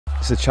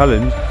It's a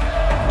challenge,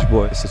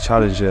 but it's a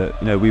challenge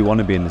that we want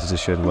to be in this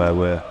position where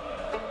we're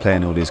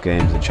playing all these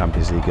games, the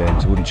Champions League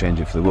games. I wouldn't change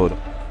it for the world.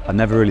 I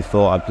never really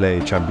thought I'd play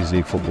Champions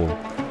League football,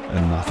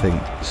 and I think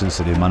since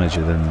the new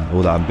manager, then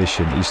all that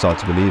ambition, you start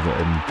to believe it.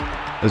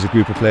 And as a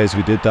group of players,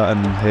 we did that,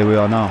 and here we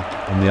are now.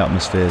 And the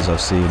atmospheres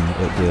I've seen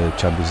at the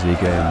Champions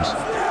League games.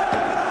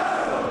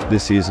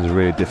 This season is a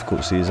really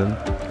difficult season.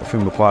 I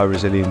think we're quite a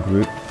resilient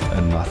group,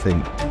 and I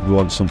think we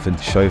want something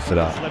to show for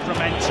that.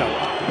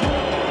 Livramento.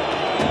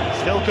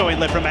 Still going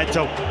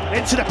Livramento.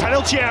 Into the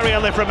penalty area,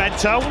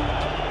 Livramento.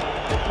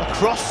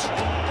 Across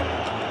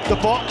the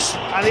box,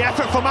 and the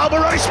effort from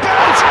Almiron spilled,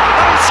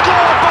 and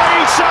scored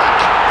by Isak!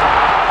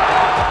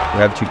 We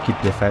have to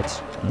keep the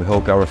facts. We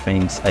hope our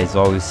things as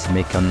always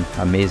make an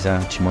amazing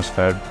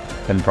atmosphere,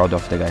 and proud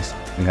of the guys.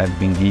 We have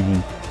been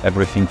giving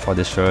everything for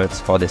the shirts,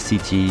 for the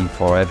city,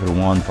 for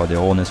everyone, for the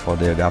owners, for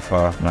the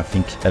gaffer, and I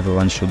think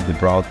everyone should be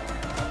proud.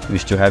 We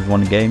still have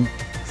one game,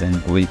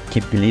 then we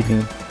keep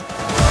believing.